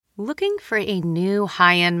Looking for a new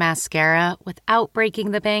high-end mascara without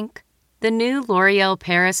breaking the bank? The new L'Oreal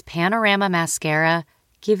Paris Panorama Mascara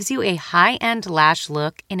gives you a high-end lash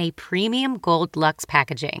look in a premium gold luxe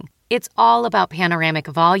packaging. It's all about panoramic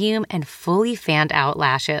volume and fully fanned-out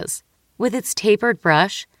lashes. With its tapered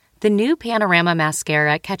brush, the new Panorama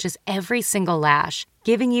Mascara catches every single lash,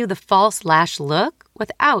 giving you the false lash look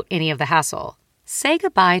without any of the hassle. Say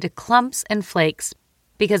goodbye to clumps and flakes,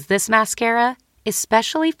 because this mascara is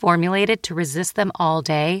specially formulated to resist them all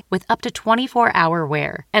day with up to 24-hour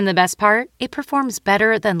wear. And the best part? It performs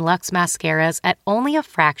better than Luxe mascaras at only a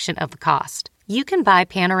fraction of the cost. You can buy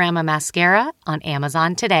Panorama Mascara on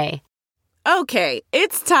Amazon today. Okay,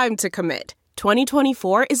 it's time to commit.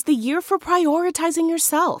 2024 is the year for prioritizing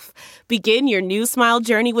yourself. Begin your new smile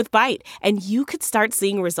journey with Byte, and you could start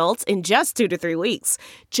seeing results in just 2 to 3 weeks.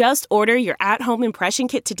 Just order your at-home impression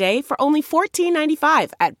kit today for only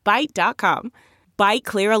 $14.95 at Byte.com. Byte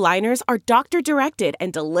Clear aligners are doctor-directed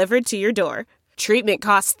and delivered to your door. Treatment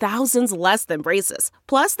costs thousands less than braces.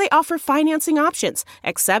 Plus, they offer financing options,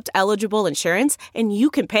 accept eligible insurance, and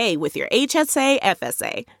you can pay with your HSA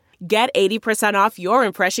FSA. Get 80% off your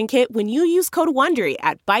impression kit when you use code WONDERY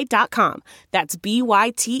at Byte.com. That's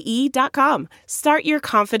BYTE.com. Start your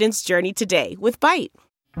confidence journey today with Byte.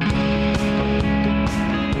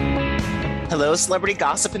 Hello, celebrity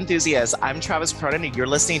gossip enthusiasts. I'm Travis Cronin, and you're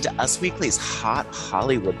listening to Us Weekly's Hot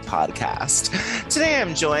Hollywood podcast. Today,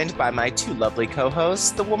 I'm joined by my two lovely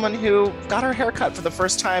co-hosts, the woman who got her haircut for the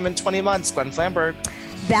first time in 20 months, Gwen Flamberg.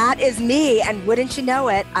 That is me, and wouldn't you know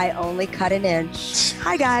it, I only cut an inch.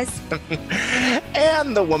 Hi, guys.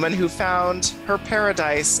 And the woman who found her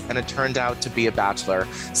paradise, and it turned out to be a bachelor,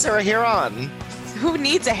 Sarah Huron. Who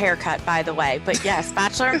needs a haircut, by the way? But yes,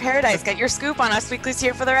 Bachelor in Paradise. Get your scoop on Us Weekly's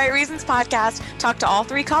Here for the Right Reasons podcast. Talk to all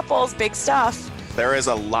 3 couples. Big stuff. There is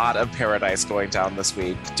a lot of paradise going down this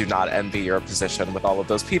week. Do not envy your position with all of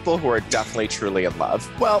those people who are definitely truly in love.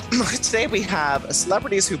 Well, today we have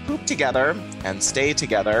celebrities who poop together and stay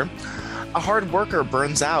together. A hard worker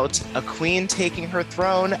burns out, a queen taking her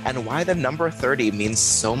throne, and why the number 30 means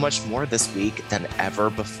so much more this week than ever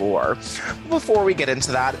before. Before we get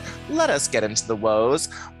into that, let us get into the woes.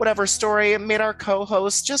 Whatever story made our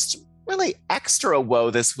co-host just really extra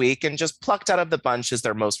woe this week and just plucked out of the bunch is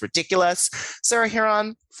their most ridiculous. Sarah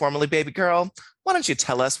Huron, formerly Baby Girl, why don't you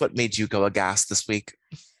tell us what made you go aghast this week?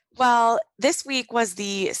 Well, this week was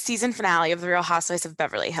the season finale of The Real Housewives of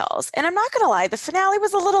Beverly Hills. And I'm not going to lie, the finale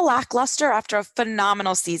was a little lackluster after a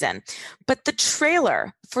phenomenal season. But the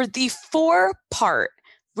trailer for the 4-part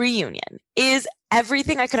reunion is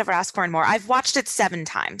everything I could ever ask for and more. I've watched it 7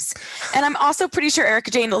 times. And I'm also pretty sure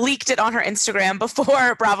Erika Jayne leaked it on her Instagram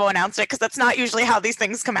before Bravo announced it, because that's not usually how these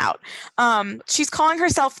things come out. She's calling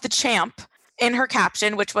herself the champ in her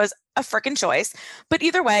caption, which was a frickin' choice. But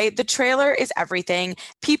either way, the trailer is everything.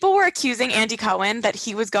 People were accusing Andy Cohen that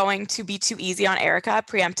he was going to be too easy on Erika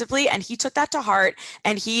preemptively, and he took that to heart,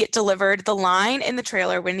 and he delivered the line in the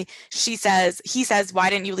trailer when he says, "Why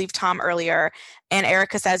didn't you leave Tom earlier?" And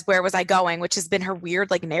Erika says, "Where was I going?" Which has been her weird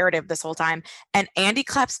narrative this whole time. And Andy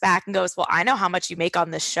claps back and goes, "Well, I know how much you make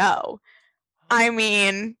on this show." I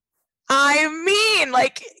mean,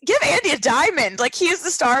 give Andy a diamond. He is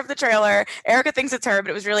the star of the trailer. Erika thinks it's her,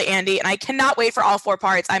 but it was really Andy. And I cannot wait for all 4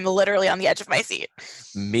 parts. I'm literally on the edge of my seat.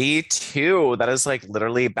 Me too. That is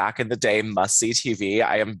literally back in the day, must-see TV.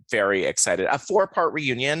 I am very excited. A 4-part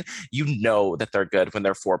reunion, you know that they're good when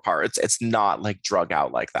they're 4 parts. It's not drug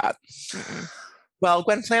out like that. Mm-mm. Well,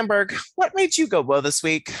 Gwen Flamberg, what made you go whoa this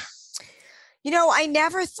week? You know, I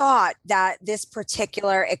never thought that this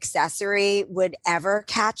particular accessory would ever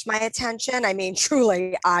catch my attention. I mean,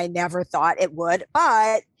 truly, I never thought it would.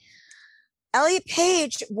 But Elliot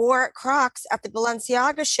Page wore Crocs at the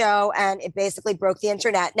Balenciaga show, and it basically broke the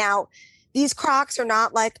internet. Now, these Crocs are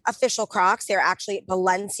not official Crocs. They're actually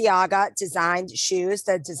Balenciaga designed shoes.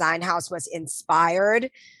 The design house was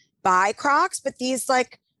inspired by Crocs, but these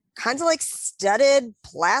kind of studded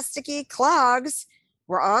plasticky clogs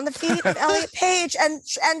were on the feet of Elliot Page, and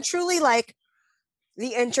truly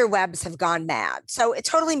the interwebs have gone mad. So it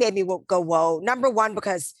totally made me go whoa. Number one,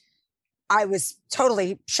 because I was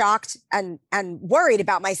totally shocked and worried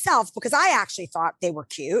about myself, because I actually thought they were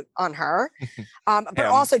cute on her. But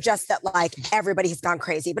also just that everybody has gone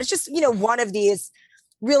crazy. But it's just, one of these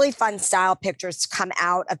really fun style pictures to come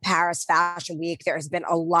out of Paris Fashion Week. There has been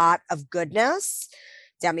a lot of goodness.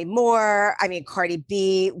 Demi Moore, Cardi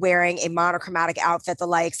B wearing a monochromatic outfit, the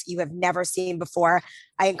likes you have never seen before.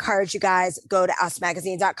 I encourage you guys, go to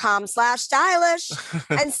usmagazine.com/stylish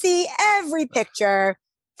and see every picture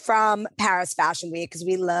from Paris Fashion Week, because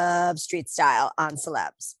we love street style on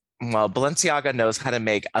celebs. Well, Balenciaga knows how to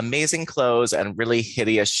make amazing clothes and really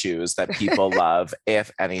hideous shoes that people love,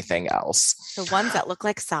 if anything else. The ones that look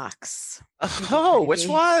like socks. Oh, which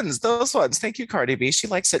ones? Those ones. Thank you, Cardi B. She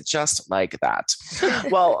likes it just like that.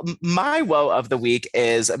 Well, my woe of the week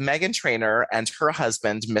is Meghan Trainor and her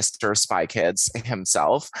husband, Mr. Spy Kids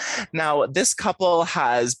himself. Now, this couple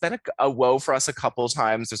has been a woe for us a couple of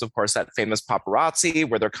times. There's, of course, that famous paparazzi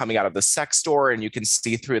where they're coming out of the sex store and you can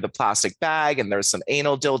see through the plastic bag and there's some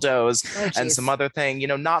anal dildos and some other thing,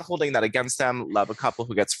 not holding that against them. Love a couple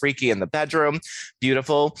who gets freaky in the bedroom.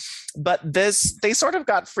 Beautiful. But they sort of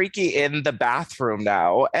got freaky in the bathroom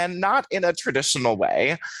now, and not in a traditional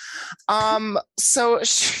way. So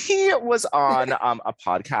she was on a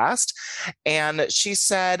podcast and she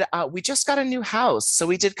said, we just got a new house, so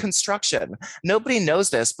we did construction. Nobody knows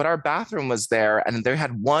this, but our bathroom was there and they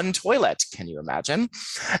had one toilet. Can you imagine?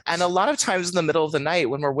 And a lot of times in the middle of the night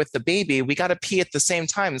when we're with the baby, we got to pee at the same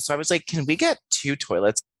time. So I was like, can we get two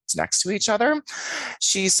toilets next to each other?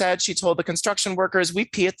 She said she told the construction workers, we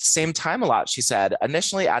pee at the same time a lot. She said,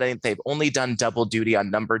 initially adding they've only done double duty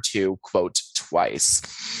on number two, quote, twice.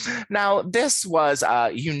 Now, this was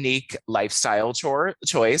a unique lifestyle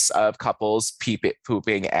choice of couples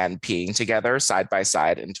pooping and peeing together side by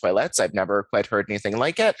side in toilets. I've never quite heard anything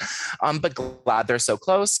like it, but glad they're so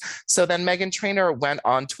close. So then Meghan Trainor went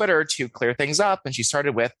on Twitter to clear things up, and she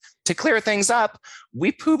started with, to clear things up,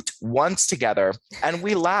 we pooped once together and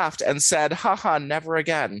we laughed and said, haha, never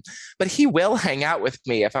again. But he will hang out with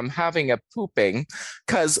me if I'm having a pooping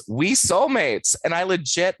because we soulmates and I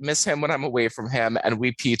legit miss him when I'm away from him and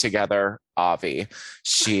we pee together, Avi,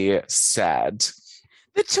 she said.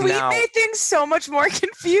 The tweet made things so much more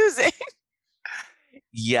confusing.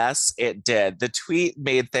 Yes, it did. The tweet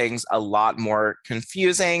made things a lot more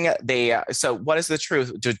confusing. So what is the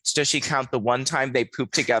truth? Does she count the one time they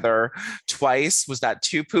pooped together twice? Was that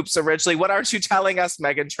two poops originally? What aren't you telling us,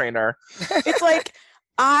 Meghan Trainor? It's like,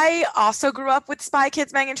 I also grew up with Spy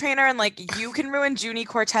Kids, Meghan Trainor, and like, you can ruin Junie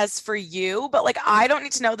Cortez for you, but like, I don't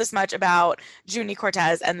need to know this much about Junie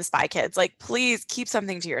Cortez and the Spy Kids. Like, please keep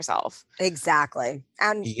something to yourself. Exactly.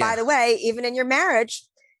 And by the way, even in your marriage,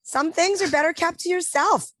 some things are better kept to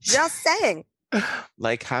yourself. Just saying.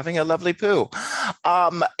 Like having a lovely poo.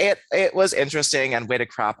 It was interesting and way to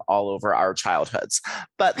crap all over our childhoods.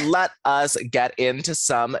 But let us get into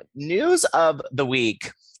some news of the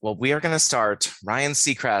week. Well, we are going to start. Ryan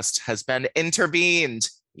Seacrest has been intervened.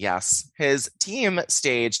 Yes, his team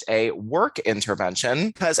staged a work intervention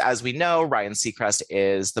because, as we know, Ryan Seacrest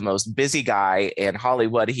is the most busy guy in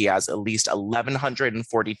Hollywood. He has at least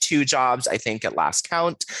 1,142 jobs, I think, at last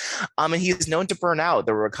count. And he's known to burn out.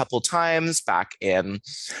 There were a couple times back in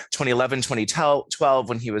 2011, 2012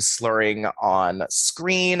 when he was slurring on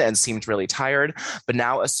screen and seemed really tired. But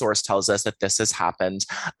now a source tells us that this has happened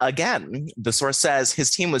again. The source says his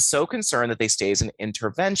team was so concerned that they staged an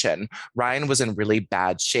intervention. Ryan was in really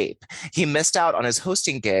bad shape. He missed out on his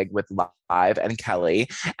hosting gig with Live and Kelly,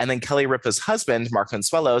 and then Kelly Ripa's husband, Mark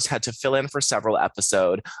Consuelos, had to fill in for several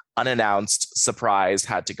episodes. Unannounced, surprise,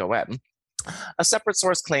 had to go in. A separate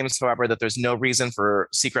source claims, however, that there's no reason for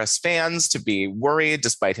Seacrest fans to be worried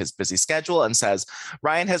despite his busy schedule, and says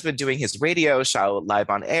Ryan has been doing his radio show live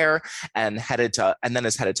on air and then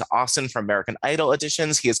is headed to Austin for American Idol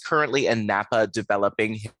auditions. He is currently in Napa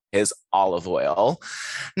developing his olive oil.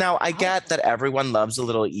 Now, I get that everyone loves a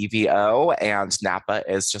little EVO and Napa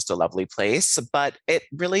is just a lovely place, but it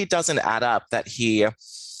really doesn't add up that he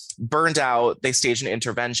burned out, they staged an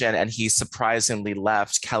intervention, and he surprisingly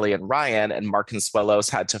left Kelly and Ryan, and Mark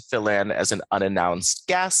Consuelos had to fill in as an unannounced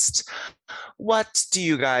guest. What do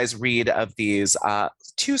you guys read of these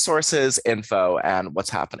two sources' info and what's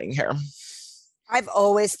happening here? I've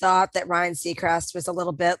always thought that Ryan Seacrest was a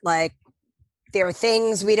little bit like, there are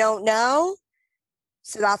things we don't know.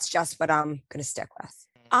 So that's just what I'm going to stick with.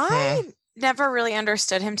 I never really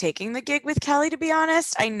understood him taking the gig with Kelly, to be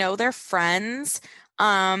honest. I know they're friends.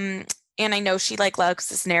 And I know she like loves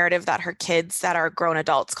this narrative that her kids that are grown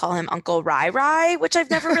adults call him Uncle Rai Rai, which I've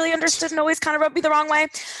never really understood and always kind of rubbed me the wrong way.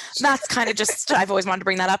 That's kind of just, I've always wanted to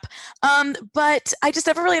bring that up. But I just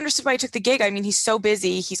never really understood why he took the gig. I mean, he's so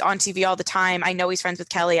busy. He's on TV all the time. I know he's friends with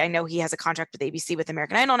Kelly. I know he has a contract with ABC with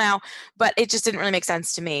American Idol now, but it just didn't really make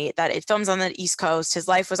sense to me that it films on the East Coast. His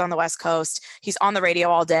life was on the West Coast. He's on the radio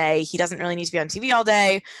all day. He doesn't really need to be on TV all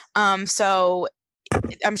day. So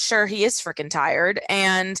I'm sure he is freaking tired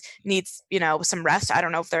and needs, some rest. I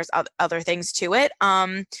don't know if there's other things to it.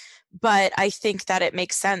 But I think that it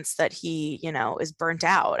makes sense that he, is burnt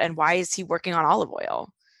out. And why is he working on olive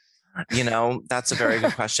oil? You know, that's a very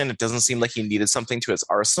good question. It doesn't seem like he needed something to his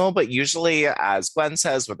arsenal, but usually, as Gwen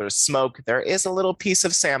says, where there's smoke, there is a little piece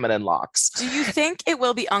of salmon in Locks. Do you think it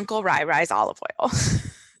will be Uncle Rai Rai's olive oil?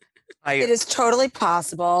 It is totally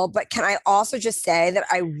possible, but can I also just say that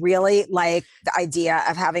I really like the idea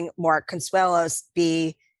of having Mark Consuelos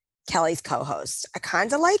be Kelly's co-host. I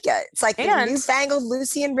kind of like it. It's like the newfangled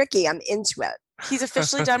Lucy and Ricky. I'm into it. He's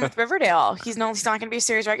officially done with Riverdale. He's not going to be a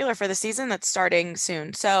series regular for the season that's starting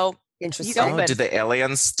soon. So interesting. Oh, did the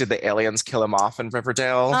aliens kill him off in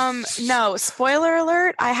Riverdale? No, spoiler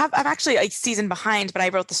alert. I'm actually a season behind, but I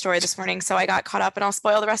wrote the story this morning, so I got caught up, and I'll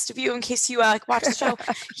spoil the rest of you in case you watch the show.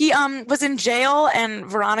 He was in jail, and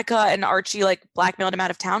Veronica and Archie blackmailed him out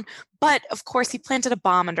of town. But of course, he planted a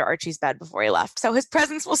bomb under Archie's bed before he left, so his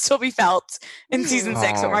presence will still be felt in season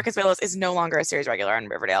 6. But Marcus Willis is no longer a series regular on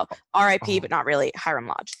Riverdale. R.I.P. But not really. Hiram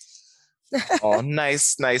Lodge. Oh,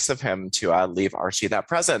 nice of him to leave Archie that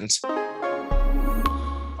present.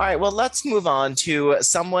 All right, well, let's move on to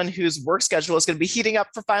someone whose work schedule is going to be heating up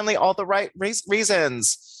for finally all the right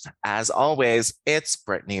reasons. As always, it's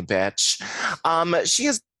Brittany, bitch. She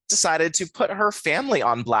has decided to put her family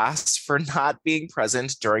on blast for not being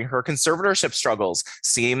present during her conservatorship struggles.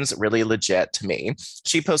 Seems really legit to me.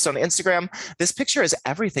 She posted on Instagram, "This picture is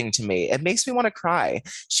everything to me. It makes me want to cry.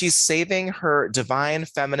 She's saving her divine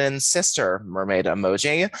feminine sister," mermaid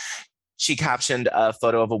emoji. She captioned a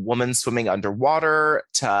photo of a woman swimming underwater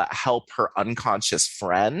to help her unconscious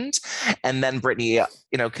friend. And then Brittany,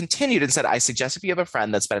 continued and said, "I suggest if you have a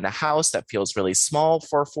friend that's been in a house that feels really small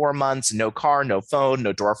for 4 months, no car, no phone,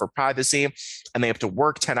 no door for privacy, and they have to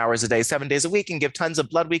work 10 hours a day, 7 days a week, and give tons of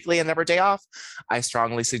blood weekly and never day off, I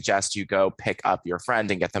strongly suggest you go pick up your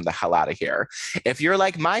friend and get them the hell out of here. If you're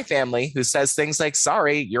like my family who says things like,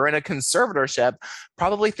 sorry, you're in a conservatorship,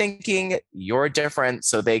 probably thinking you're different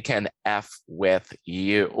so they can F with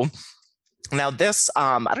you." Now this,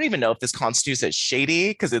 I don't even know if this constitutes as shady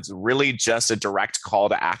because it's really just a direct call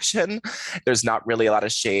to action. There's not really a lot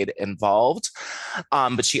of shade involved.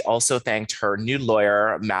 But she also thanked her new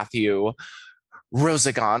lawyer, Matthew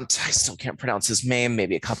Rosagant. I still can't pronounce his name,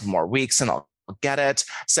 maybe a couple more weeks and I'll get it.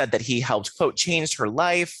 Said that he helped, quote, change her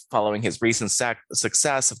life following his recent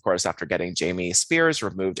success, of course, after getting Jamie Spears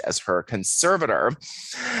removed as her conservator.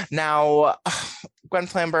 Now, Gwen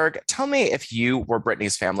Flamberg, tell me, if you were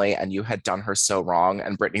Brittany's family and you had done her so wrong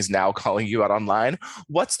and Brittany's now calling you out online,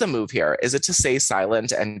 what's the move here? Is it to stay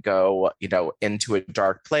silent and go, into a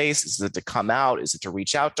dark place? Is it to come out? Is it to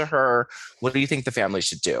reach out to her? What do you think the family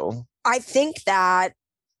should do? I think that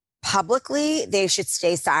publicly, they should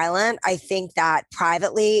stay silent. I think that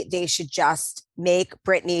privately, they should just make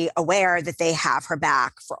Brittany aware that they have her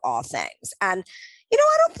back for all things. And,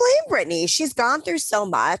 I don't blame Brittany. She's gone through so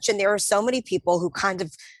much, and there are so many people who kind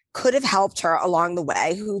of could have helped her along the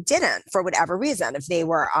way who didn't for whatever reason. If they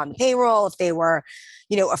were on payroll, if they were,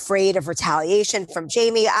 afraid of retaliation from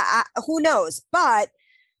Jamie, who knows? But,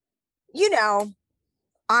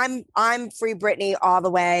 I'm free Brittany all the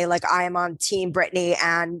way. I am on team Brittany,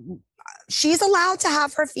 and she's allowed to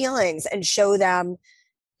have her feelings and show them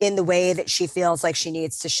in the way that she feels like she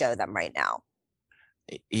needs to show them right now.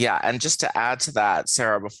 Yeah, and just to add to that,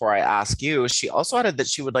 Sarah, before I ask you, she also added that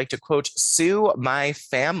she would like to, quote, sue my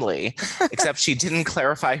family, except she didn't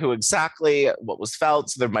clarify who exactly, what was felt,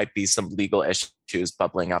 so there might be some legal issues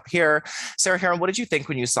bubbling up here. Sarah Heron, what did you think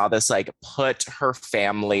when you saw this, put her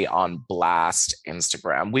family on blast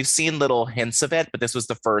Instagram? We've seen little hints of it, but this was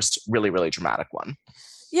the first really, really dramatic one.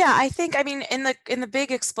 Yeah, in the big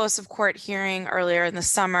explosive court hearing earlier in the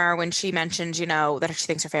summer, when she mentioned, that she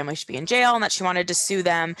thinks her family should be in jail and that she wanted to sue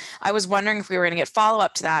them, I was wondering if we were going to get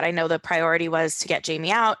follow-up to that. I know the priority was to get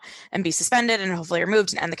Jamie out and be suspended and hopefully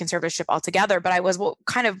removed and end the conservatorship altogether. But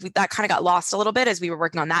that kind of got lost a little bit as we were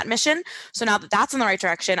working on that mission. So now that that's in the right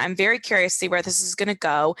direction, I'm very curious to see where this is going to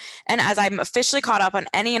go. And as I'm officially caught up on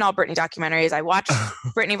any and all Britney documentaries, I watched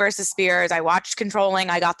Britney versus Spears, I watched Controlling,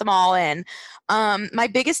 I got them all in. My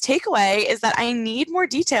biggest takeaway is that I need more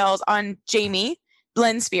details on Jamie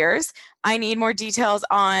Lynn Spears. I need more details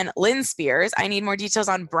on Lynn Spears. I need more details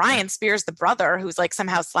on Brian Spears, the brother, who's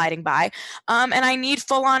somehow sliding by. And I need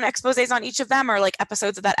full-on exposés on each of them, or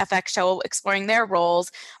episodes of that FX show exploring their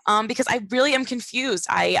roles, because I really am confused.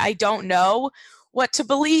 I don't know what to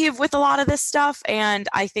believe with a lot of this stuff. And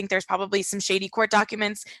I think there's probably some shady court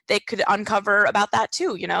documents they could uncover about that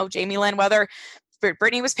too. Jamie Lynn, whether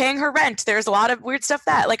Brittany was paying her rent. There's a lot of weird stuff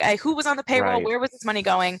who was on the payroll? Right. Where was this money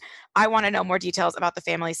going? I want to know more details about the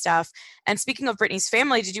family stuff. And speaking of Brittany's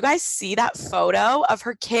family, did you guys see that photo of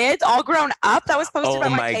her kids all grown up that was posted by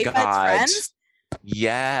my K-Fed's friends?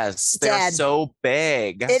 Yes, they're Dead. so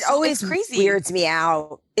big. It always crazy. weirds me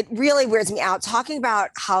out. It really weirds me out. Talking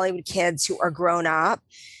about Hollywood kids who are grown up.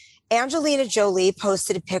 Angelina Jolie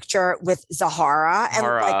posted a picture with Zahara.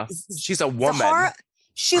 Zahara. And She's a woman. Zahara,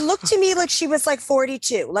 she looked to me like she was like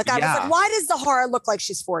 42. Like I was Yeah. like, why does Zahara look like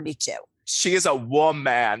she's 42? She is a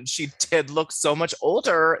woman. She did look so much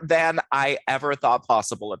older than I ever thought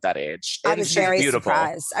possible at that age. I And was she's very beautiful.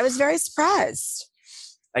 surprised. I was very surprised.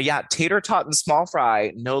 Yeah, Tater Tot and Small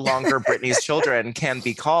Fry, no longer Britney's children, can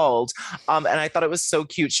be called. And I thought it was so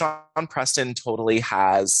cute. Sean Preston totally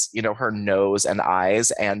has, you know, her nose and eyes,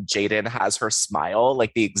 and Jaden has her smile,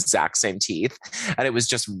 like the exact same teeth. And it was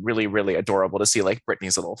just really, really adorable to see like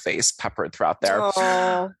Britney's little face peppered throughout there.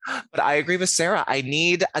 Aww. But I agree with Sarah. I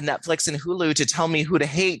need a Netflix and Hulu to tell me who to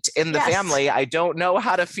hate in the Yes. family. I don't know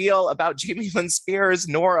how to feel about Jamie Lynn Spears,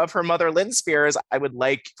 nor of her mother, Lynn Spears. I would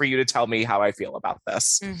like for you to tell me how I feel about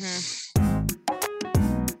this. Mm-hmm.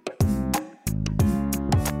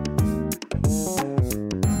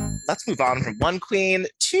 Let's move on from one queen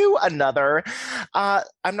to another.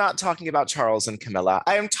 I'm not talking about Charles and Camilla.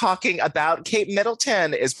 I am talking about Kate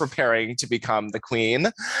Middleton is preparing to become the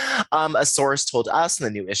queen. A source told us in the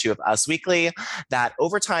new issue of Us Weekly that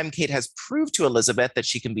over time, Kate has proved to Elizabeth that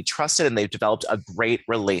she can be trusted and they've developed a great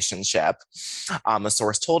relationship. A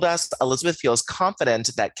source told us Elizabeth feels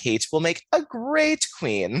confident that Kate will make a great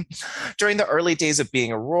queen. During the early days of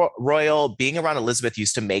being a royal, being around Elizabeth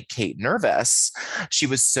used to make Kate nervous. She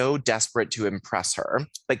was so desperate to impress her.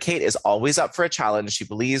 But Kate is always up for a challenge. She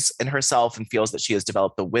believes in herself and feels that she has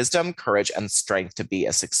developed the wisdom, courage, and strength to be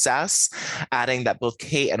a success, adding that both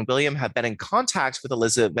Kate and William have been in contact with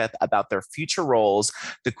Elizabeth about their future roles.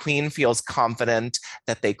 The Queen feels confident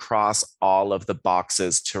that they cross all of the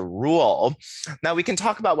boxes to rule. Now, we can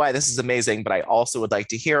talk about why this is amazing, but I also would like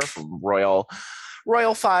to hear from Royal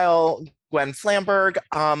File Gwen Flamberg.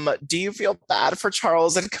 Do you feel bad for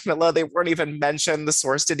Charles and Camilla? They weren't even mentioned. The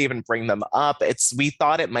source didn't even bring them up. We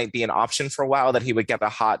thought it might be an option for a while that he would get a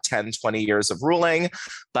hot 10, 20 years of ruling,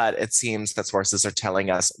 but it seems that sources are telling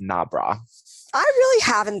us, nah, brah. I really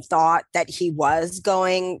haven't thought that he was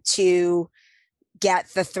going to get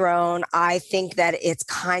the throne. I think that it's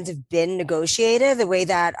kind of been negotiated the way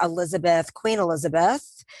that Queen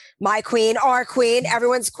Elizabeth, my queen, our queen,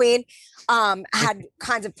 everyone's queen, had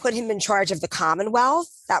kind of put him in charge of the Commonwealth.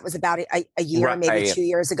 That was about a year, Right. maybe 2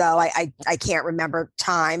 years ago. I can't remember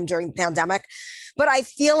time during the pandemic, but I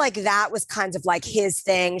feel like that was kind of like his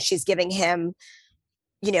thing. She's giving him,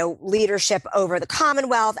 you know, leadership over the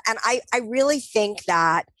Commonwealth. And I really think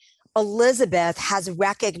that Elizabeth has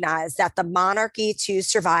recognized that the monarchy to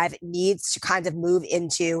survive needs to kind of move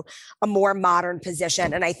into a more modern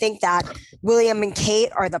position. And I think that William and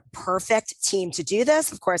Kate are the perfect team to do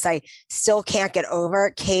this. Of course, I still can't get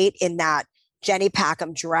over Kate in that Jenny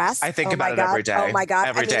Packham dress. I think about it every day. Oh my God.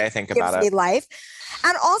 Every day I think about gives it. me life.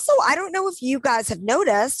 And also, I don't know if you guys have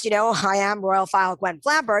noticed, you know, I am Royal File Gwen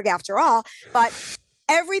Flamberg after all, but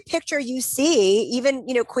every picture you see, even,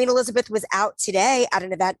 you know, Queen Elizabeth was out today at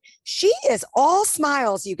an event. She is all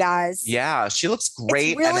smiles, you guys. Yeah, she looks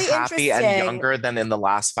great really and happy and interesting. younger than in the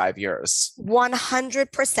last 5 years.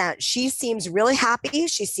 100%. She seems really happy.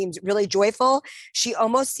 She seems really joyful. She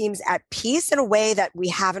almost seems at peace in a way that we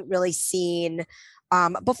haven't really seen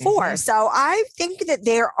before. Mm-hmm. So I think that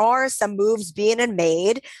there are some moves being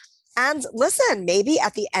made. And listen, maybe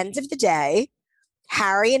at the end of the day,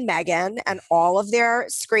 Harry and Meghan and all of their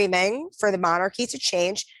screaming for the monarchy to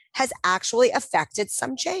change has actually affected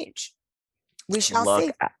some change. We shall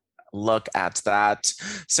see. Look at that.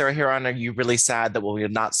 Sarah Huron, are you really sad that we will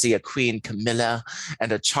not see a Queen Camilla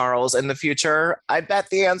and a Charles in the future? I bet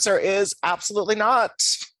the answer is absolutely not.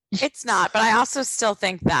 It's not, but I also still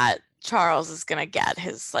think that Charles is going to get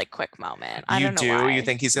his like quick moment. I don't know why. You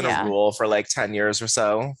think he's going to rule for like 10 years or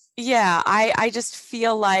so? Yeah, I just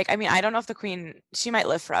feel like, I mean, I don't know if the Queen, she might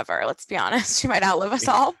live forever. Let's be honest. She might outlive us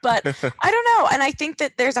all, but I don't know. And I think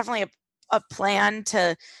that there's definitely a plan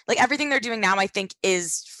to, like, everything they're doing now, I think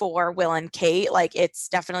is for Will and Kate. Like, it's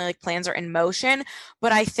definitely like plans are in motion,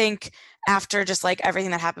 but I think after just like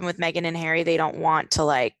everything that happened with Meghan and Harry, they don't want to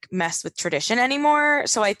like mess with tradition anymore.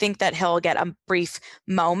 So I think that he'll get a brief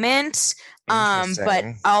moment. But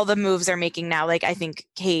all the moves they're making now, like I think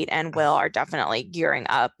Kate and Will are definitely gearing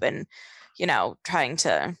up and, you know, trying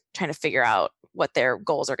to figure out what their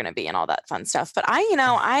goals are going to be and all that fun stuff. But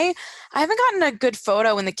I haven't gotten a good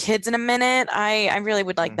photo in the kids in a minute. I really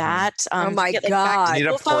would like that. Oh my get, like, God. You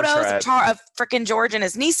need a photos portrait. of freaking George in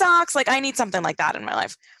his knee socks. Like I need something like that in my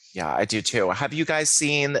life. Yeah, I do too. Have you guys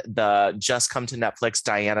seen the just come to Netflix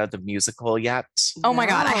Diana the musical yet? Oh my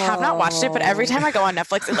God, I have not watched it, but every time I go on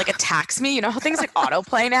Netflix, it like attacks me. You know how things like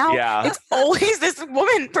autoplay now? Yeah. It's always this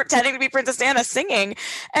woman pretending to be Princess Diana singing.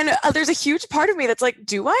 And there's a huge part of me that's like,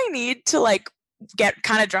 do I need to like get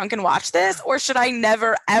kind of drunk and watch this, or should I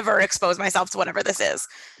never ever expose myself to whatever this is?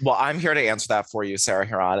 Well, I'm here to answer that for you, Sarah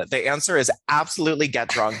Huron. The answer is absolutely get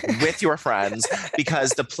drunk with your friends,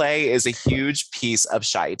 because the play is a huge piece of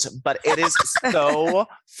shite, but it is so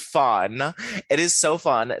fun. It is so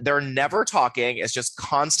fun. They're never talking. It's just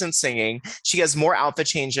constant singing. She has more outfit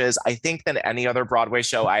changes, I think, than any other Broadway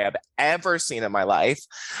show I have ever seen in my life.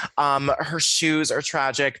 Her shoes are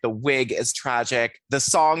tragic. The wig is tragic. The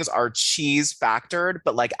songs are cheese factored,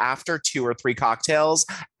 but like after 2 or 3 cocktails,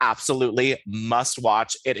 absolutely must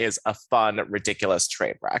watch. It is a fun, ridiculous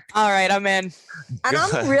train wreck. All right, I'm in. And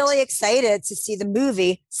I'm really excited to see the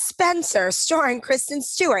movie Spencer starring Kristen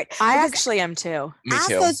Stewart. I actually am too. Me As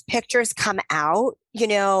too. those pictures come out, you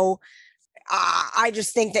know, I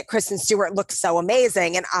just think that Kristen Stewart looks so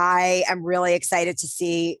amazing, and I am really excited to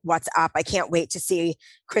see what's up. I can't wait to see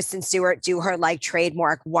Kristen Stewart do her like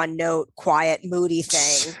trademark one note, quiet, moody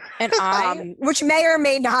thing, And which may or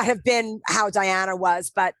may not have been how Diana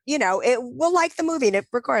was, but you know, we'll like the movie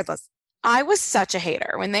regardless. I was such a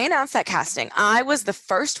hater when they announced that casting. I was the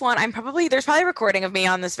first one. There's probably a recording of me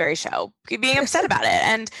on this very show being upset about it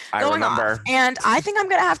and going off. And I think I'm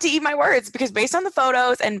going to have to eat my words, because based on the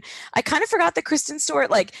photos, and I kind of forgot that Kristen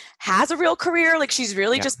Stewart like has a real career. Like she's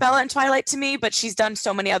really just Bella and Twilight to me, but she's done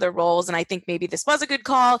so many other roles. And I think maybe this was a good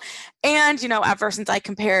call. And, you know, ever since I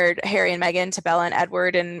compared Harry and Meghan to Bella and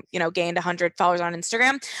Edward and, you know, gained 100 followers on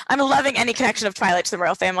Instagram, I'm loving any connection of Twilight to the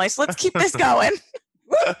royal family. So let's keep this going.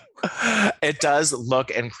 It does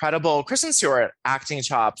look incredible. Kristen Stewart, acting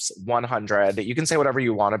chops 100. You can say whatever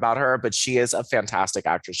you want about her, but she is a fantastic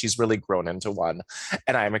actress. She's really grown into one,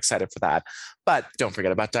 and I'm excited for that. But don't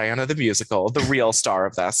forget about Diana the musical, the real star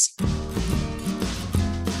of this.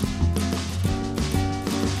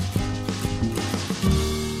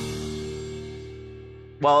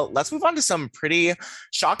 Well, let's move on to some pretty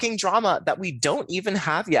shocking drama that we don't even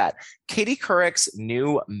have yet. Katie Couric's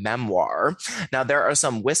new memoir. Now, there are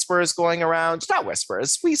some whispers going around, not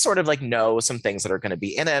whispers, we sort of like know some things that are going to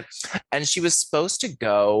be in it. And she was supposed to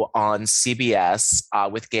go on CBS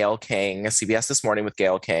with Gayle King, CBS This Morning with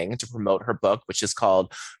Gayle King, to promote her book, which is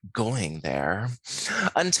called Going There,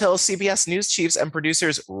 until CBS News chiefs and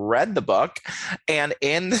producers read the book and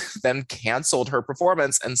then canceled her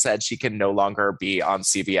performance and said she can no longer be on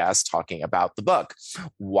CBS talking about the book.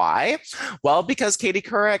 Why? Well, because Katie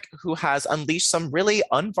Couric, who has unleashed some really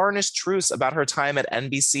unvarnished truths about her time at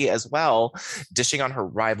NBC as well, dishing on her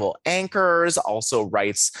rival anchors, also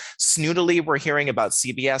writes snootily we're hearing about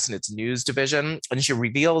CBS and its news division. And she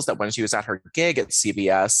reveals that when she was at her gig at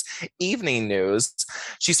CBS Evening News,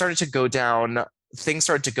 things started to go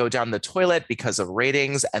down the toilet because of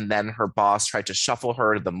ratings, and then her boss tried to shuffle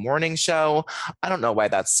her to the morning show. I don't know why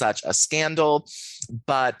that's such a scandal,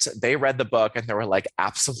 but they read the book and they were like,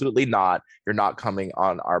 absolutely not. You're not coming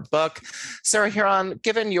on our book. Sarah Huron,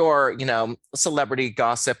 given your, celebrity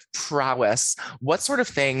gossip prowess, what sort of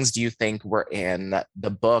things do you think were in the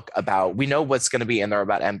book about? We know what's going to be in there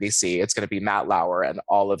about NBC. It's going to be Matt Lauer and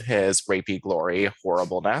all of his rapey glory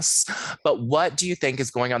horribleness. But what do you think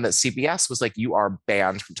is going on that CBS was like, you are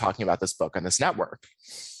banned from talking about this book on this network?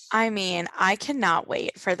 I mean, I cannot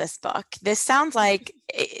wait for this book. This sounds like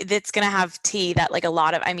it's going to have tea that like a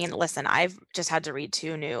lot of, listen, I've just had to read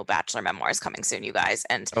 2 new Bachelor memoirs coming soon, you guys.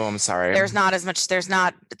 And oh, I'm sorry. There's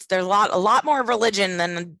a lot more religion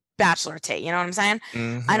than Bachelor tea. You know what I'm saying?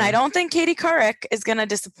 Mm-hmm. And I don't think Katie Couric is going to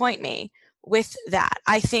disappoint me with that.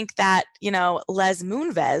 I think that, Les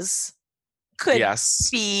Moonves could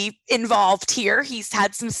be involved here. He's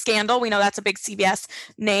had some scandal. We know that's a big CBS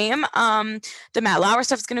name. The Matt Lauer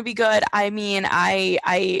stuff is going to be good.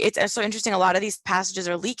 It's so interesting. A lot of these passages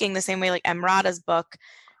are leaking the same way like Emrata's book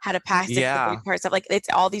had a passage of parts of like it's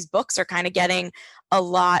all these books are kind of getting a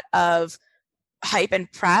lot of hype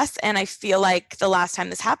and press. And I feel like the last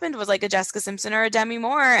time this happened was like a Jessica Simpson or a Demi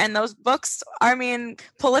Moore. And those books,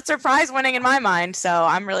 Pulitzer Prize winning in my mind. So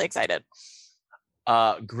I'm really excited.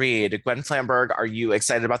 Agreed. Gwen Flamberg, are you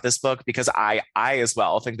excited about this book? Because I as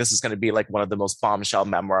well think this is going to be like one of the most bombshell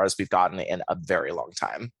memoirs we've gotten in a very long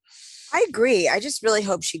time. I agree. I just really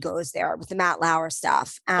hope she goes there with the Matt Lauer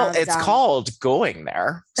stuff. Well, it's called Going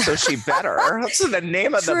There, so she better. That's the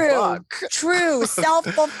name of the book. True.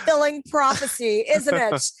 Self-fulfilling prophecy, isn't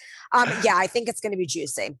it? Yeah, I think it's going to be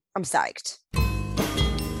juicy. I'm psyched.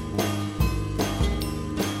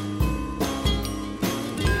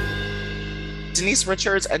 Denise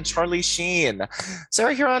Richards and Charlie Sheen.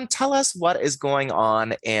 Sarah Huron, tell us what is going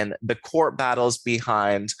on in the court battles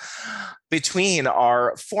between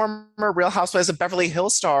our former Real Housewives of Beverly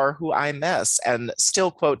Hills star, who I miss, and still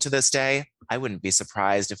quote to this day, I wouldn't be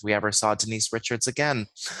surprised if we ever saw Denise Richards again.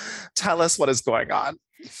 Tell us what is going on.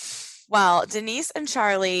 Well, Denise and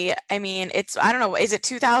Charlie, I mean, I don't know, is it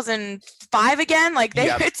 2005 again? Like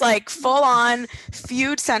It's like full on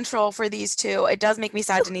feud central for these two. It does make me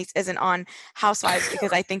sad Denise isn't on Housewives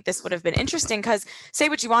because I think this would have been interesting because say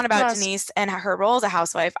what you want about Denise and her role as a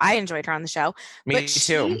housewife. I enjoyed her on the show. Me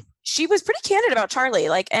too. She was pretty candid about Charlie,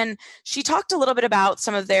 and she talked a little bit about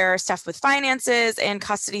some of their stuff with finances and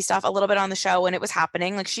custody stuff a little bit on the show when it was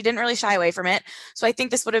happening. Like she didn't really shy away from it. So I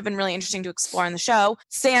think this would have been really interesting to explore on the show.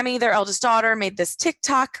 Sammy, their eldest daughter, made this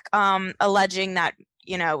TikTok alleging that,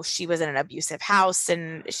 she was in an abusive house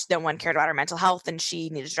and no one cared about her mental health and she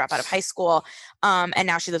needed to drop out of high school. And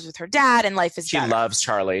now she lives with her dad and life is better. She loves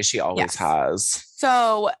Charlie. She always has.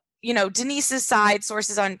 So Denise's side,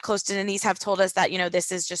 sources close to Denise have told us that,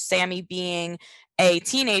 this is just Sammy being a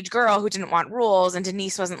teenage girl who didn't want rules. And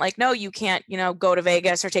Denise wasn't like, no, you can't, go to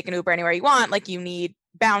Vegas or take an Uber anywhere you want. Like you need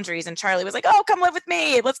boundaries. And Charlie was like, oh, come live with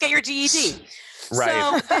me. Let's get your GED.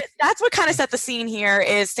 Right. So that's what kind of set the scene here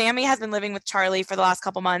is Sammy has been living with Charlie for the last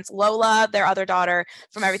couple months. Lola, their other daughter,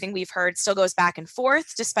 from everything we've heard, still goes back and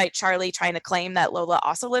forth, despite Charlie trying to claim that Lola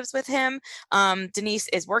also lives with him. Denise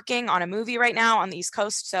is working on a movie right now on the East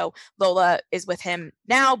Coast. So Lola is with him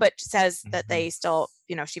now, but says that they still,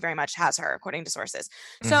 she very much has her, according to sources.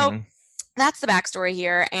 So that's the backstory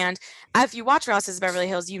here. And if you watch Real Housewives of Beverly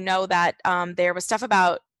Hills, you know that there was stuff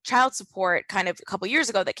about child support kind of a couple years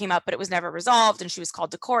ago that came up, but it was never resolved and she was called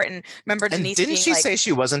to court. And remember Denise didn't she say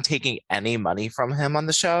she wasn't taking any money from him on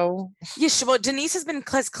the show? Yes, well, Denise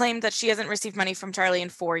has claimed that she hasn't received money from Charlie in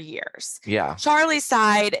 4 years. Yeah. Charlie's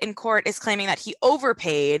side in court is claiming that he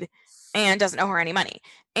overpaid and doesn't owe her any money.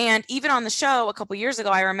 And even on the show a couple years ago,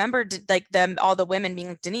 I remember all the women being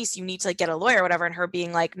like, Denise, you need to get a lawyer or whatever. And her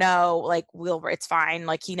being like, no, it's fine.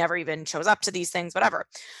 Like he never even shows up to these things, whatever.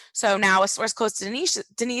 So now a source close to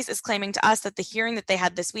Denise is claiming to us that the hearing that they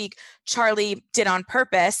had this week, Charlie did on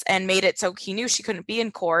purpose and made it so he knew she couldn't be in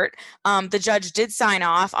court. The judge did sign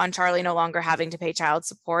off on Charlie no longer having to pay child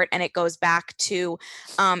support. And it goes back to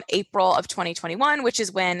April of 2021, which is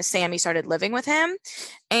when Sammy started living with him.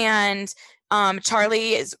 And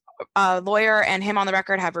Charlie's lawyer and him on the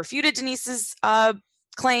record have refuted Denise's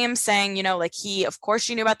claim, saying, of course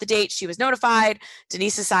she knew about the date. She was notified.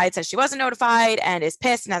 Denise's side says she wasn't notified and is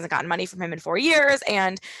pissed and hasn't gotten money from him in 4 years.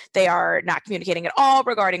 And they are not communicating at all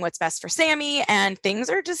regarding what's best for Sammy. And things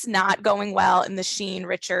are just not going well in the Sheen,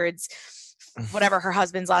 Richards, whatever her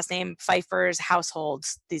husband's last name, Pfeiffer's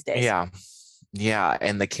households these days. Yeah. Yeah,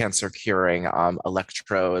 and the cancer curing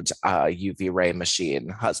electrode UV ray machine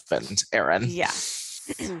husband, Aaron. Yeah.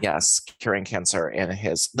 Yes, curing cancer in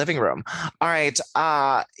his living room. All right.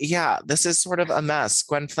 This is sort of a mess.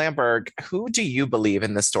 Gwen Flamberg, who do you believe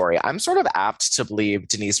in this story? I'm sort of apt to believe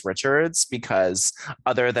Denise Richards because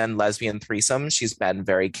other than lesbian threesome, she's been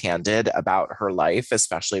very candid about her life,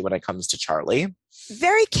 especially when it comes to Charlie.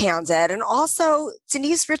 Very candid. And also,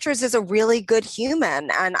 Denise Richards is a really good human.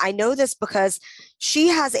 And I know this because she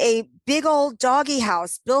has a big old doggy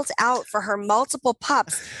house built out for her multiple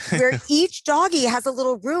pups, where each doggy has a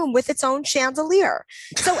little room with its own chandelier.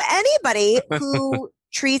 So anybody who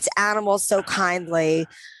treats animals so kindly,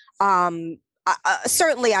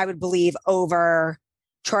 certainly I would believe over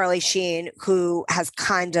Charlie Sheen, who has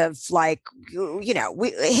kind of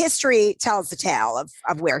history tells the tale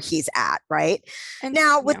of where he's at, right? And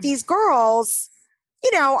now with these girls,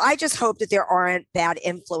 I just hope that there aren't bad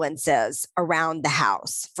influences around the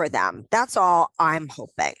house for them. That's all I'm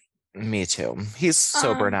hoping. Me too. He's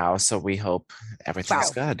sober now, so we hope everything's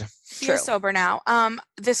good. He is sober now.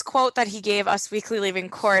 This quote that he gave Us Weekly leaving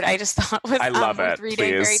court, I just thought was I love it. Worth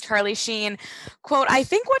reading. Very Charlie Sheen. Quote, I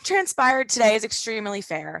think what transpired today is extremely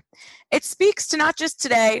fair. It speaks to not just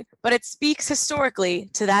today, but it speaks historically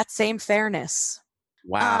to that same fairness.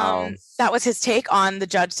 Wow. That was his take on the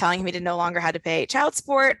judge telling him he no longer had to pay child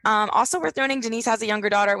support. Also worth noting, Denise has a younger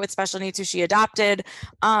daughter with special needs who she adopted.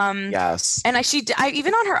 Yes. And I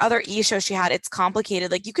even on her other show she had, it's complicated.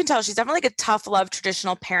 Like you can tell she's definitely like a tough love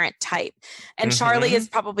traditional parent type. And Charlie is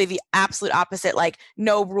probably the absolute opposite, like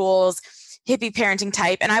no rules, hippie parenting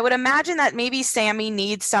type. And I would imagine that maybe Sammy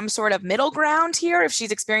needs some sort of middle ground here if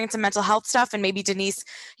she's experiencing mental health stuff, and maybe Denise,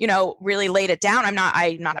 really laid it down. I'm not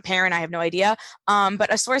a parent. I have no idea.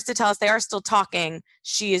 But a source to tell us they are still talking.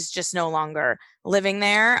 She is just no longer living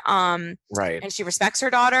there. Right. And she respects her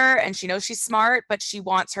daughter and she knows she's smart, but she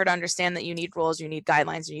wants her to understand that you need rules, you need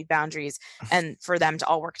guidelines, you need boundaries, and for them to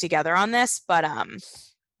all work together on this. But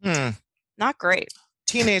not great.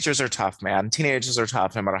 Teenagers are tough, man. Teenagers are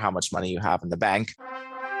tough no matter how much money you have in the bank.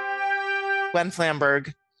 Gwen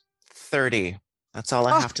Flamberg, 30. That's all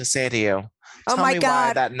I have to say to you. Oh Tell my me God.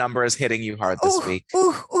 why that number is hitting you hard this week.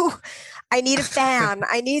 Ooh. I need a fan.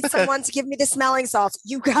 I need someone to give me the smelling salts.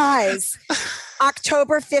 You guys,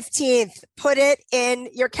 October 15th, put it in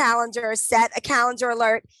your calendar, set a calendar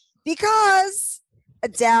alert, because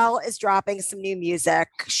Adele is dropping some new music.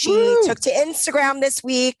 She took to Instagram this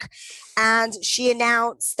week and she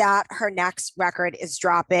announced that her next record is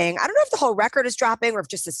dropping. I don't know if the whole record is dropping or if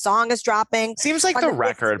just the song is dropping. Seems like the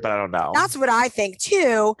record, but I don't know. That's what I think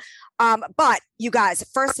too. But you guys,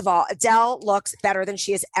 first of all, Adele looks better than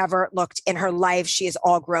she has ever looked in her life. She is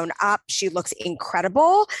all grown up. She looks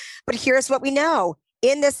incredible. But here's what we know.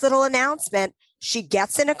 In this little announcement, she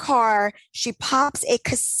gets in a car, she pops a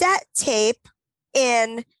cassette tape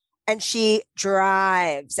in, and she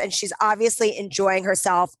drives. And she's obviously enjoying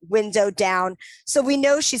herself, window down. So we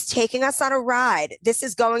know she's taking us on a ride. This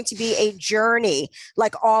is going to be a journey,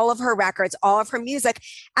 like all of her records, all of her music.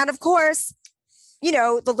 And of course, you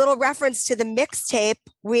know, the little reference to the mixtape,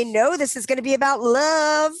 we know this is going to be about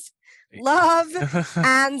love,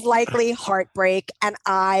 and likely heartbreak. And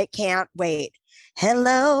I can't wait.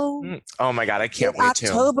 Hello. Oh my God, I can't wait too.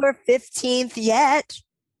 October 15th yet.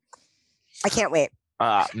 I can't wait.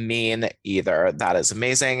 Mean either. That is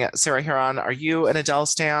amazing. Sarah Huron, are you an Adele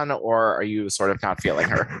stan or are you sort of not feeling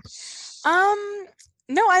her?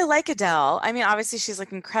 No, I like Adele. I mean, obviously she's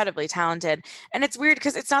like incredibly talented. And it's weird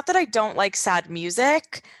because it's not that I don't like sad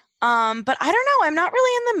music. But I don't know. I'm not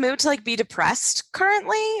really in the mood to like be depressed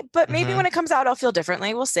currently, but maybe when it comes out, I'll feel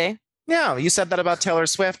differently. We'll see. Yeah, you said that about Taylor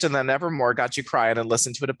Swift, and then Evermore got you crying and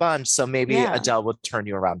listened to it a bunch. So maybe Adele would turn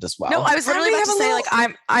you around as well. No, I was literally about to say, like,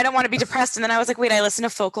 I don't want to be depressed. And then I was like, wait, I listened to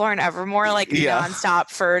Folklore and Evermore like nonstop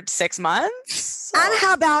for 6 months. And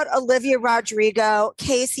how about Olivia Rodrigo,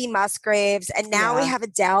 Casey Musgraves, and now we have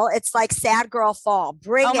Adele. It's like sad girl fall.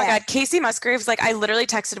 Bring it. Oh my God, Casey Musgraves. Like, I literally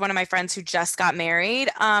texted one of my friends who just got married.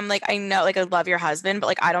 Like, I know, like, I love your husband, but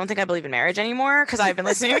like, I don't think I believe in marriage anymore because I've been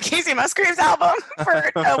listening to Casey Musgraves' album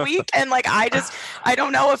for a week, and like, I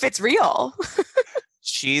don't know if it's real.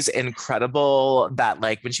 She's incredible. That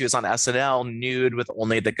like when she was on SNL, nude with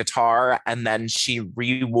only the guitar, and then she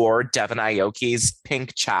re-wore Devin Aoki's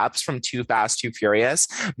pink chaps from Too Fast, Too Furious,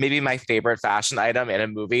 maybe my favorite fashion item in a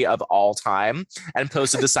movie of all time, and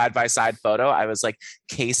posted a side-by-side photo. I was like,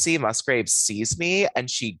 Casey Musgraves sees me and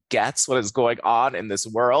she gets what is going on in this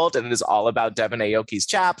world, and it is all about Devin Aoki's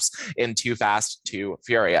chaps in Too Fast, Too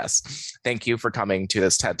Furious. Thank you for coming to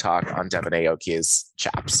this TED Talk on Devin Aoki's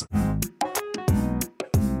chaps.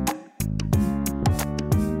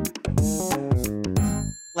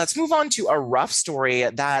 Let's move on to a rough story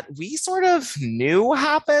that we sort of knew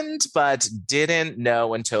happened, but didn't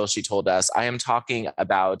know until she told us. I am talking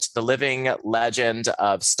about the living legend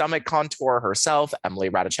of stomach contour herself, Emily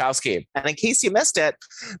Ratajkowski. And in case you missed it,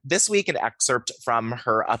 this week an excerpt from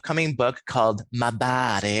her upcoming book called My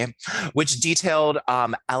Body, which detailed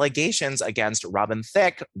allegations against Robin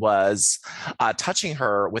Thicke was touching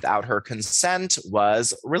her without her consent,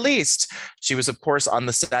 was released. She was, of course, on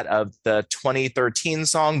the set of the 2013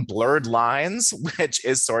 song Blurred Lines, which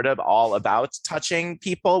is sort of all about touching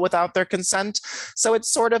people without their consent. So it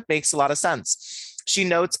sort of makes a lot of sense. She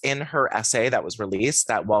notes in her essay that was released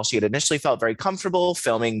that while she had initially felt very comfortable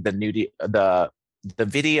filming the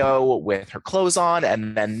video with her clothes on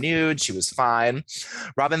and then nude, she was fine.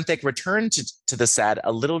 Robin Thicke returned to the set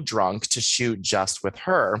a little drunk to shoot just with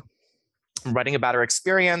her. Writing about her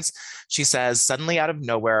experience, she says, suddenly out of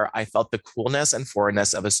nowhere, I felt the coolness and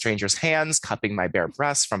foreignness of a stranger's hands cupping my bare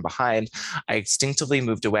breasts from behind. I instinctively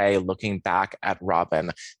moved away, looking back at Robin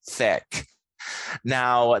Thicke.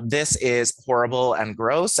 Now, this is horrible and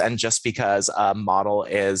gross, and just because a model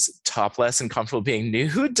is topless and comfortable being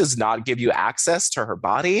nude does not give you access to her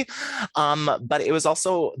body. But it was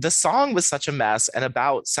also, the song was such a mess, and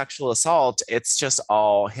about sexual assault, it's just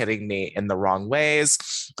all hitting me in the wrong ways.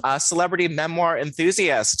 Celebrity memoir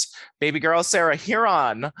enthusiast, baby girl Sarah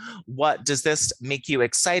Huron, what does this make you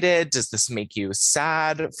excited? Does this make you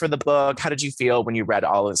sad for the book? How did you feel when you read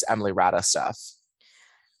all of this Emily Ratta stuff?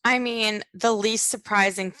 I mean, the least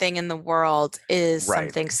surprising thing in the world is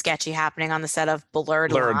something sketchy happening on the set of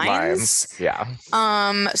Blurred Lines. Yeah.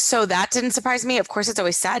 So that didn't surprise me. Of course, it's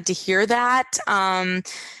always sad to hear that.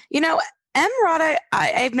 You know, Em Rada,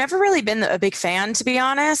 I've never really been a big fan, to be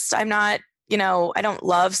honest. I'm not, I don't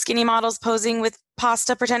love skinny models posing with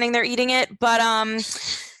pasta pretending they're eating it, but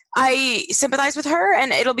I sympathize with her,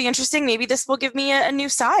 and it'll be interesting. Maybe this will give me a new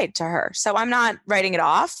side to her. So I'm not writing it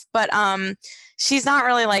off, but she's not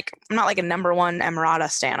really like, I'm not like a number one Emirata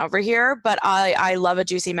stan over here, but I love a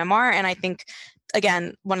juicy memoir. And I think,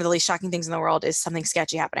 again, one of the least shocking things in the world is something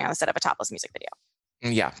sketchy happening on the set of a topless music video.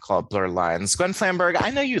 Yeah, called Blurred Lines. Gwen Flamberg, I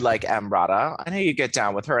know you like Emrata. I know you get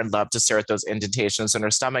down with her and love to stare at those indentations in her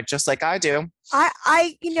stomach, just like I do.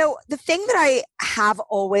 The thing that I have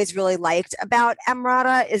always really liked about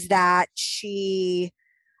Emrata is that she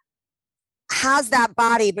has that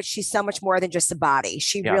body, but she's so much more than just a body.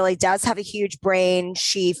 She really does have a huge brain.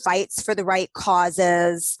 She fights for the right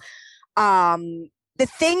causes. The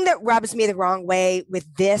thing that rubs me the wrong way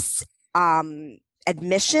with this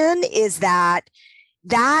admission is that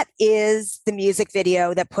is the music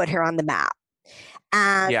video that put her on the map.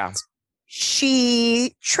 And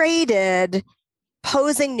she traded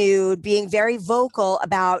posing nude, being very vocal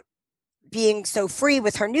about being so free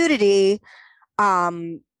with her nudity.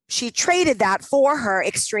 She traded that for her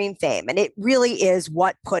extreme fame. And it really is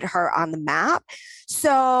what put her on the map.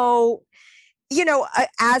 So,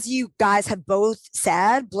 as you guys have both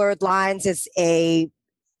said, Blurred Lines is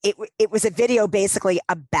it was a video basically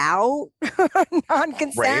about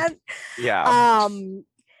non-consent. Right. Yeah.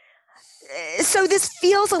 So this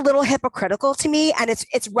feels a little hypocritical to me, and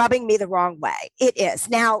it's rubbing me the wrong way. It is.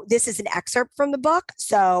 Now, this is an excerpt from the book,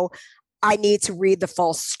 so I need to read the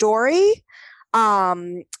full story.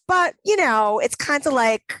 But it's kind of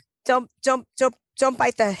like don't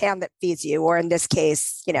bite the hand that feeds you, or in this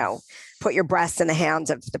case, put your breasts in the hands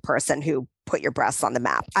of the person who put your breasts on the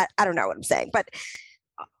map. I don't know what I'm saying, but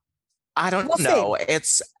I don't know.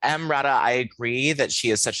 It's Emrata. I agree that she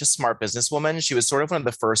is such a smart businesswoman. She was sort of one of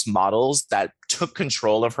the first models that took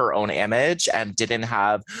control of her own image and didn't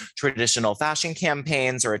have traditional fashion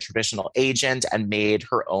campaigns or a traditional agent, and made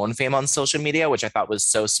her own fame on social media, which I thought was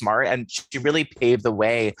so smart. And she really paved the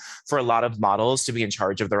way for a lot of models to be in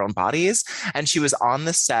charge of their own bodies. And she was on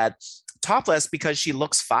the set topless because she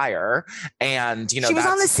looks fire. And, she was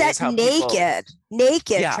on the set naked,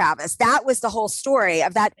 Yeah. Travis. That was the whole story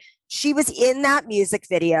of that. She was in that music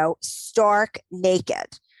video, stark naked.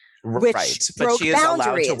 Which but she is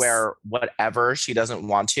boundaries. allowed to wear whatever she doesn't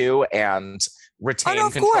want to and retain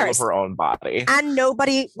control of her own body. And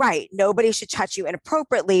nobody should touch you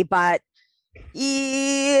inappropriately, but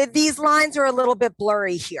these lines are a little bit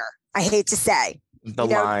blurry here. I hate to say. The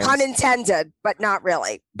lines, pun intended, but not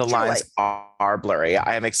really. The lines are blurry.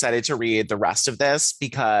 I am excited to read the rest of this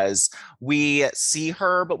because we see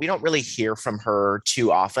her, but we don't really hear from her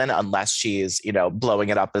too often unless she's, blowing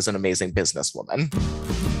it up as an amazing businesswoman.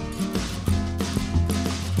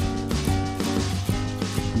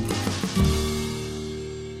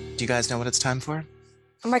 Do you guys know what it's time for?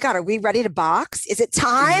 Oh my God, are we ready to box? Is it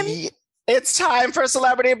time? It's time for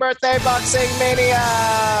Celebrity Birthday Boxing Mania!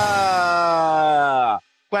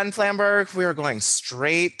 Gwen Flamberg, we are going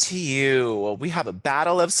straight to you. We have a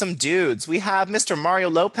battle of some dudes. We have Mr. Mario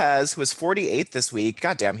Lopez, who is 48 this week.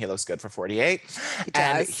 Goddamn, he looks good for 48.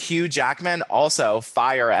 And Hugh Jackman, also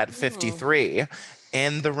fire at 53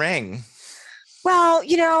 in the ring. Well,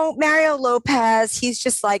 Mario Lopez, he's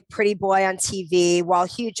just like pretty boy on TV, while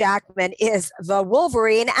Hugh Jackman is the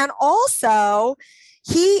Wolverine. And also,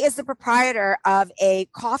 he is the proprietor of a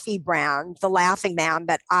coffee brand, The Laughing Man,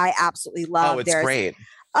 that I absolutely love. Oh, it's great.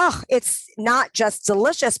 Oh, it's not just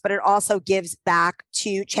delicious, but it also gives back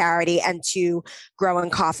to charity and to growing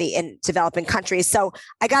coffee in developing countries. So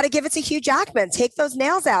I got to give it to Hugh Jackman. Take those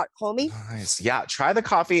nails out, homie. Nice. Yeah, try the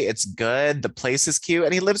coffee. It's good. The place is cute.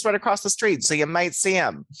 And he lives right across the street, so you might see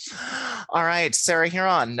him. All right, Sarah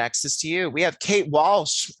Huron, next is to you. We have Kate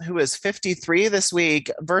Walsh, who is 53 this week,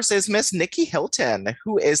 versus Miss Nikki Hilton,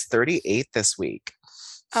 who is 38 this week.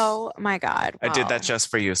 Oh, my God. Wow. I did that just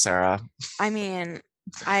for you, Sarah. I mean,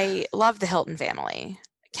 I love the Hilton family.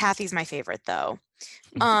 Kathy's my favorite, though.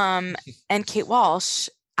 And Kate Walsh,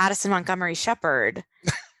 Addison Montgomery Shepherd,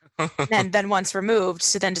 and then once removed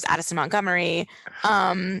to then just Addison Montgomery,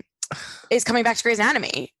 is coming back to Grey's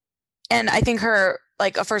Anatomy. And I think her,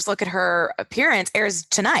 a first look at her appearance airs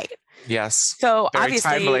tonight. Yes. So very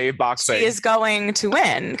obviously timely boxing. She is going to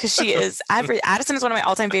win because she is, Addison is one of my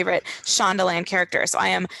all-time favorite Shondaland characters. So I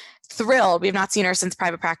am thrilled. We have not seen her since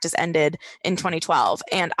Private Practice ended in 2012.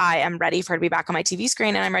 And I am ready for her to be back on my TV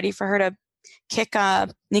screen, and I'm ready for her to kick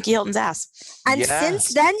Nikki Hilton's ass. And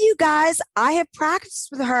since then, you guys, I have practiced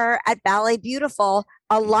with her at Ballet Beautiful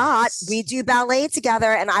a lot. We do ballet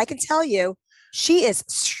together, and I can tell you, she is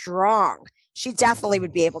strong. She definitely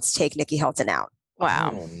would be able to take Nikki Hilton out.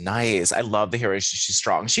 Wow. Oh, nice. I love the hero. She's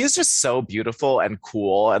strong. She is just so beautiful and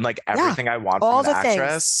cool and like everything I want all from an the things.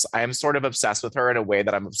 actress. I am sort of obsessed with her in a way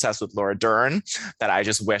that I'm obsessed with Laura Dern, that I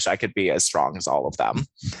just wish I could be as strong as all of them.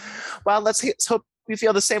 Well, let's hope we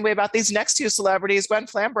feel the same way about these next two celebrities. Gwen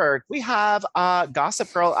Flamberg, we have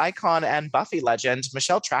Gossip Girl icon and Buffy legend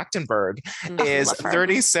Michelle Trachtenberg is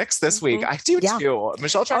 36 this week. I do too.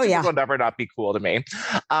 Michelle Trachtenberg will never not be cool to me.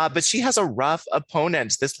 But she has a rough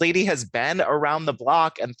opponent. This lady has been around the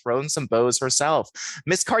block and thrown some bows herself.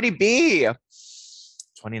 Miss Cardi B,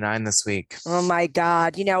 29 this week. Oh my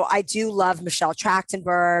God. You know, I do love Michelle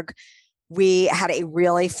Trachtenberg. We had a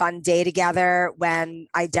really fun day together when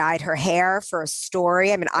I dyed her hair for a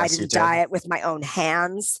story. I mean, I didn't dye it with my own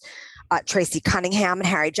hands. Tracy Cunningham and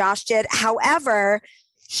Harry Josh did. However,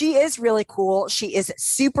 she is really cool. She is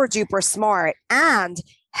super duper smart and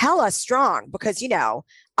hella strong because, you know,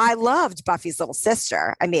 I loved Buffy's little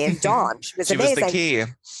sister. I mean, Dawn, she was amazing. Was the key.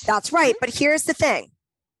 That's right. But here's the thing.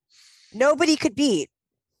 Nobody could beat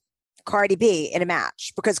Cardi B in a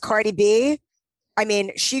match because Cardi B, I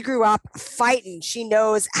mean, she grew up fighting. She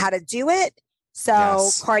knows how to do it. So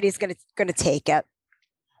Cardi's gonna take it.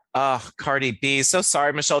 Cardi B. So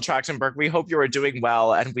sorry, Michelle Trachtenberg. We hope you are doing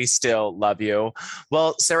well and we still love you.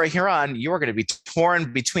 Well, Sarah Huron, you are going to be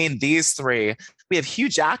torn between these three. We have Hugh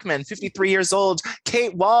Jackman, 53 years old,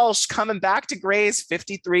 Kate Walsh coming back to Grey's,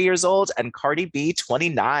 53 years old, and Cardi B,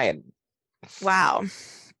 29. Wow.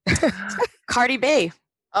 Cardi B.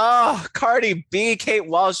 Oh, Cardi B, Kate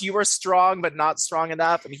Walsh, you were strong, but not strong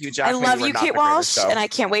enough. And Hugh Jackman, I love you, Kate Walsh, and I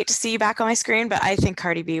can't wait to see you back on my screen, but I think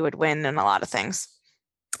Cardi B would win in a lot of things.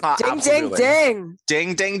 Ding, ding, ding.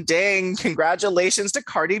 Ding, ding, ding. Congratulations to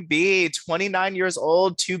Cardi B, 29 years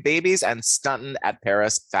old, 2 babies, and stunting at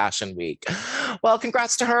Paris Fashion Week. Well,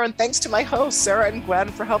 congrats to her, and thanks to my hosts, Sarah and Gwen,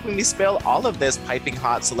 for helping me spill all of this piping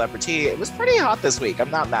hot celebrity. It was pretty hot this week. I'm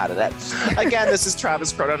not mad at it. Again, this is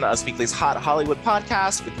Travis Cronin, Us Weekly's Hot Hollywood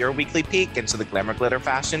podcast, with your weekly peek into the glamour, glitter,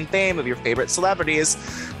 fashion fame of your favorite celebrities.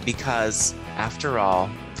 Because, after all,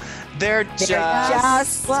 they're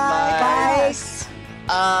just like us.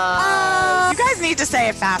 You guys need to say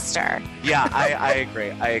it faster. Yeah, I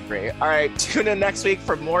agree. All right, tune in next week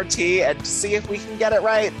for more tea and see if we can get it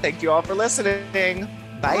right. Thank you all for listening.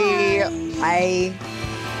 Bye. Bye.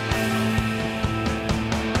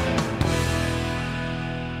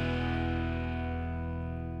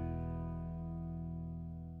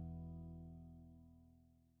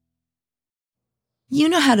 You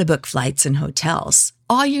know how to book flights and hotels.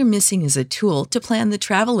 All you're missing is a tool to plan the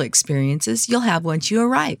travel experiences you'll have once you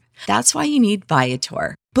arrive. That's why you need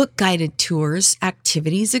Viator. Book guided tours,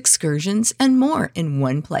 activities, excursions, and more in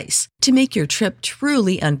one place to make your trip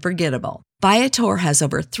truly unforgettable. Viator has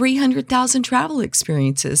over 300,000 travel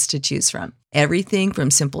experiences to choose from. Everything from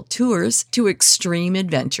simple tours to extreme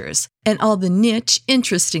adventures and all the niche,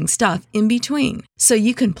 interesting stuff in between. So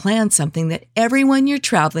you can plan something that everyone you're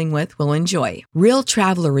traveling with will enjoy. Real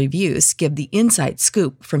traveler reviews give the inside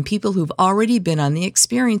scoop from people who've already been on the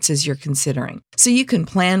experiences you're considering. So you can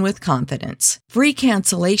plan with confidence. Free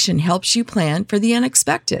cancellation helps you plan for the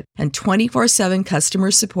unexpected. And 24/7 customer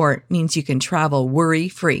support means you can travel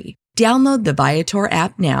worry-free. Download the Viator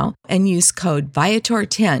app now and use code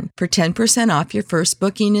Viator10 for 10% off your first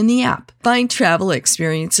booking in the app. Find travel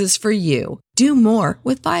experiences for you. Do more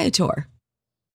with Viator.